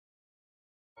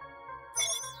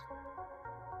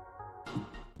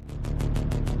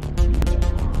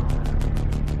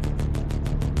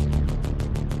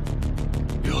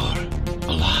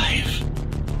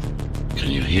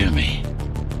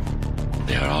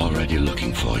already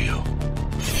looking for you.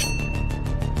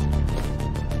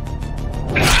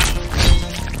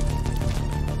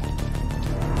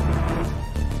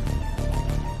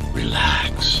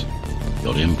 Relax.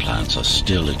 Your implants are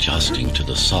still adjusting to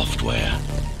the software.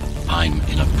 I'm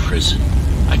in a prison.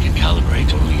 I can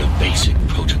calibrate only your basic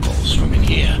protocols from in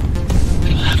here.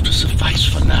 It'll have to suffice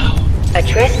for now. A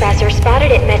trespasser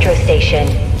spotted at Metro Station.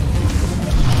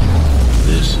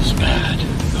 This is bad.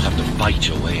 You'll have to fight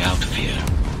your way out of here.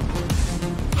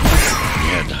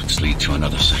 The air ducts lead to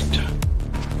another sector.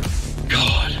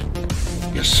 God,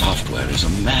 your software is a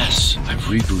mess. I've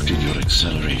rebooted your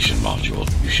acceleration module.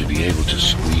 You should be able to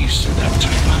squeeze through that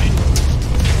turbine.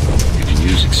 You can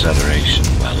use acceleration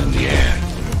while in the air.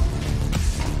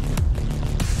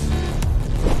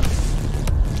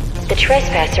 The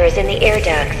trespasser is in the air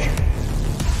ducts.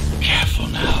 Careful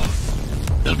now.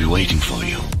 They'll be waiting for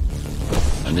you.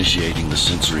 Initiating the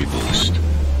sensory boost.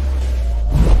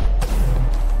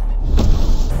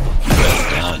 Well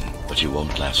done, but you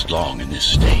won't last long in this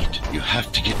state. You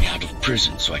have to get me out of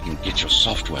prison so I can get your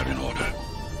software in order.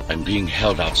 I'm being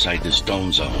held outside this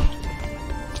dome zone.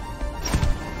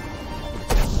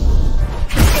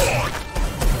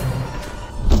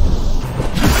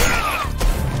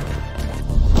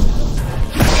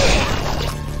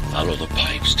 Follow the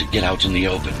pipes to get out in the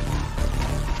open.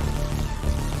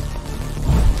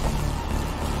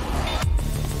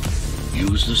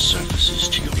 Use the surfaces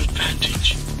to your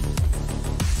advantage.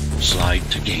 Slide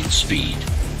to gain speed.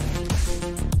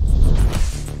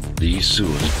 These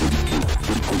sewers...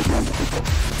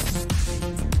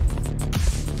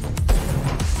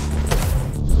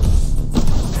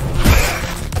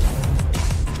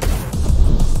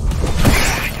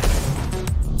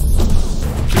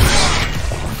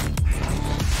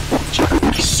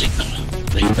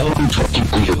 They know I'm talking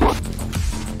to you.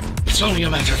 It's only a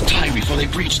matter of time before they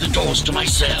breach the doors to my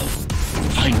cell.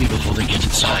 Find me before they get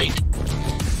inside.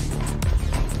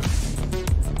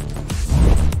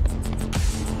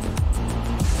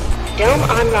 Dome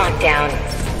on lockdown.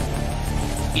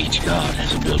 Each guard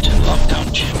has a built-in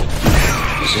lockdown chip.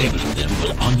 Disabling them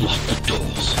will unlock the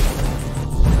doors.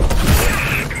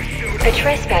 A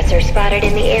trespasser spotted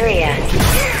in the area.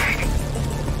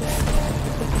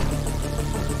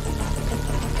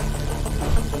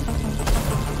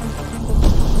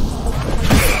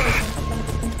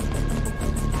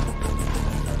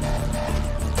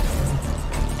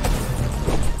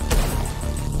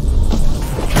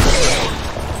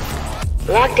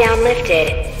 Lockdown lifted.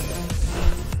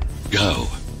 Go.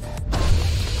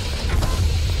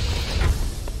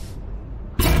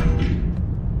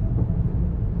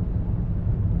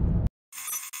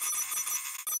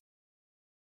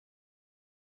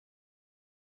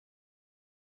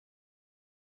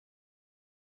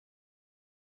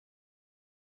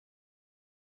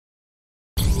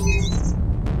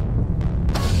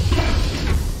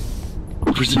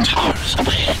 Prison towers up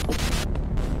ahead.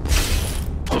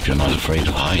 Hope you're not afraid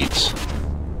of heights.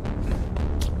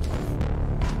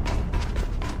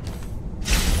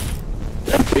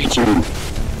 That reach you.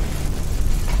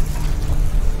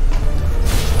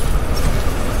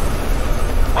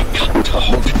 I can't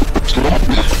hold it much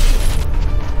longer.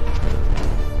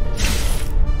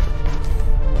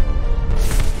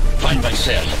 Find my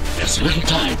cell. There's little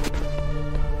time.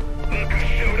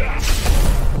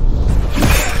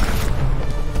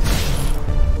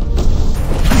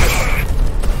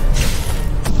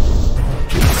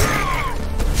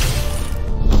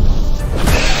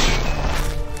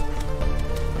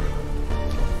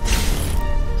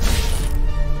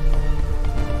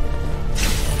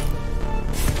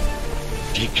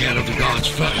 Take care of the guards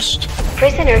first.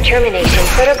 Prisoner termination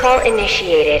protocol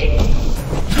initiated.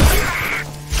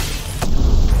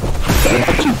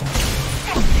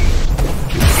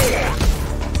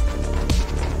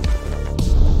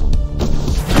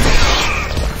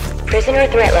 Prisoner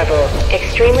threat level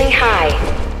extremely high.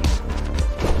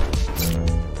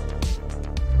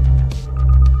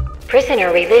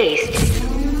 Prisoner released.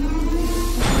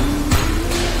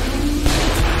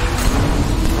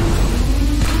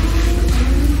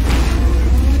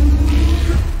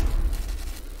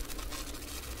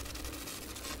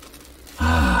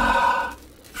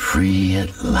 Free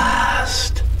at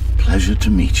last. Pleasure to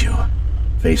meet you.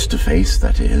 Face to face,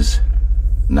 that is.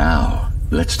 Now,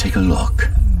 let's take a look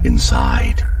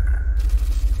inside.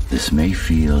 This may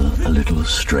feel a little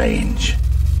strange.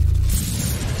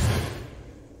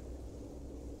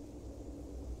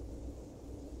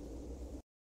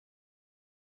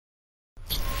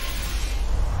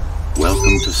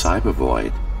 Welcome to Cyber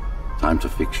Void. Time to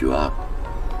fix you up.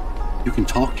 You can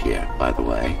talk here, by the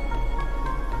way.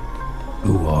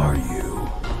 Who are you?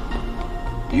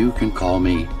 You can call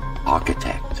me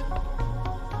Architect.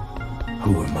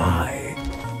 Who am I?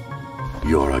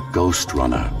 You're a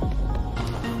Ghostrunner.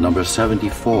 Number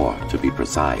 74, to be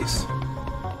precise.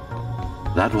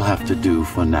 That will have to do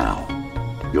for now.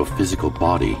 Your physical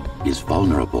body is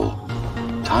vulnerable.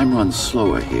 Time runs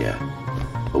slower here,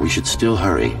 but we should still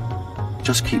hurry.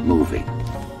 Just keep moving.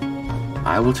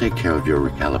 I will take care of your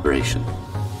recalibration.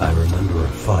 I remember a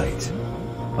fight.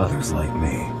 Others like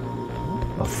me.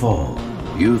 A fall.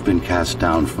 You've been cast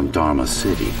down from Dharma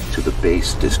City to the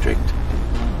base district.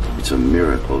 It's a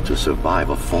miracle to survive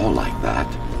a fall like that.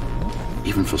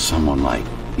 Even for someone like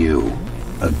you.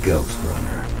 A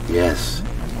Ghostrunner. Yes.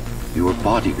 You were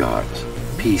bodyguards,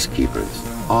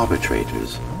 peacekeepers,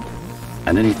 arbitrators,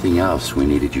 and anything else we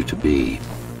needed you to be.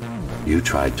 You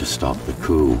tried to stop the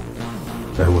coup.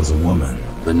 There was a woman.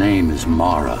 The name is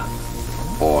Mara,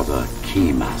 or the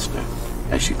Keymaster,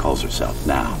 as she calls herself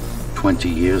now. 20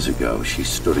 years ago, she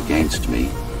stood against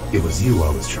me. It was you I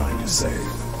was trying to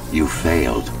save. You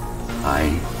failed.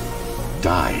 I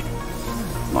died.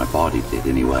 My body did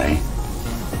anyway.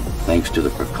 Thanks to the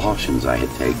precautions I had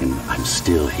taken, I'm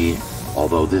still here.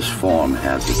 Although this form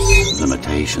has its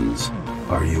limitations.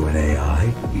 Are you an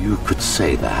AI? You could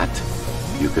say that.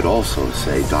 You could also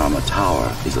say Dharma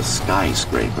Tower is a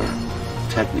skyscraper.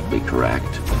 Technically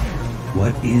correct.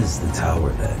 What is the tower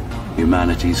then?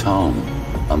 Humanity's home.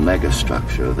 A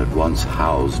megastructure that once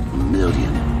housed 1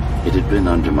 million. It had been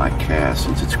under my care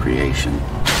since its creation.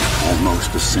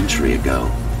 Almost a century ago.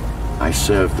 I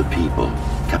served the people,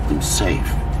 kept them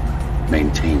safe,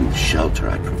 maintained the shelter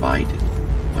I provided.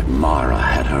 But Mara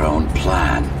had her own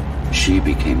plan. She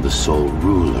became the sole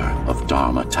ruler of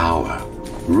Dharma Tower,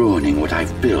 ruining what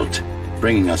I've built,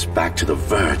 bringing us back to the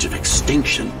verge of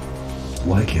extinction.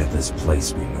 Why can't this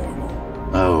place be normal?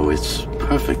 Oh, it's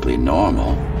perfectly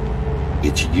normal.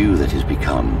 It's you that has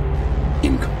become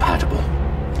incompatible.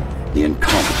 The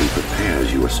incompetent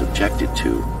repairs you were subjected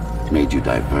to made you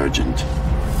divergent.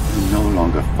 You no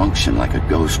longer function like a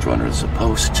Ghostrunner is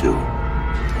supposed to.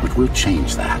 But we'll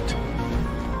change that.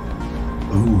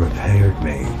 Who repaired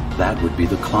me? That would be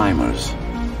the Climbers,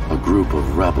 a group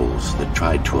of rebels that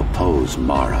tried to oppose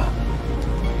Mara.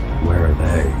 Where are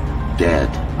they? Dead,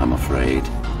 I'm afraid.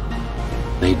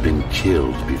 They'd been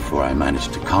killed before I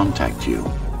managed to contact you.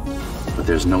 But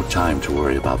there's no time to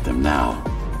worry about them now.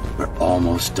 We're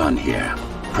almost done here.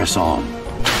 Press on.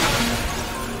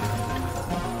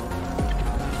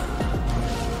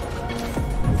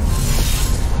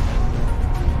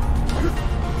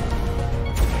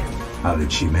 How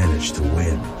did she manage to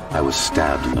win? I was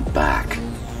stabbed in the back.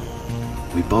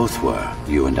 We both were,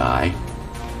 you and I.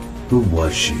 Who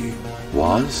was she?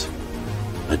 Was?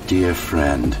 A dear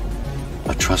friend.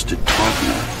 A trusted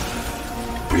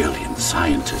partner. Brilliant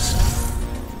scientist.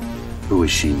 Who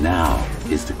is she now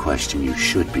is the question you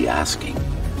should be asking.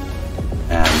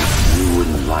 And you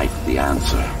wouldn't like the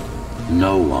answer.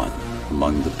 No one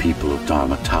among the people of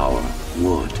Dharma Tower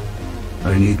would.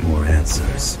 I need more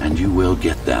answers. And you will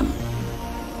get them.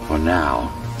 For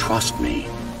now, trust me.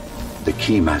 The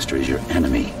Keymaster is your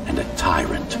enemy and a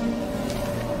tyrant.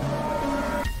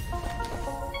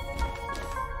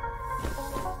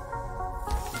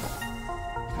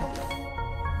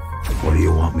 What do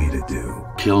you want me to do?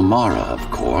 Kill Mara, of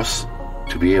course.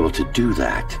 To be able to do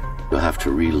that, you'll have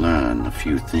to relearn a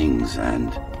few things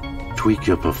and tweak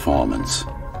your performance.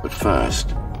 But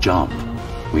first, jump.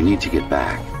 We need to get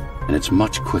back, and it's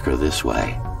much quicker this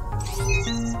way.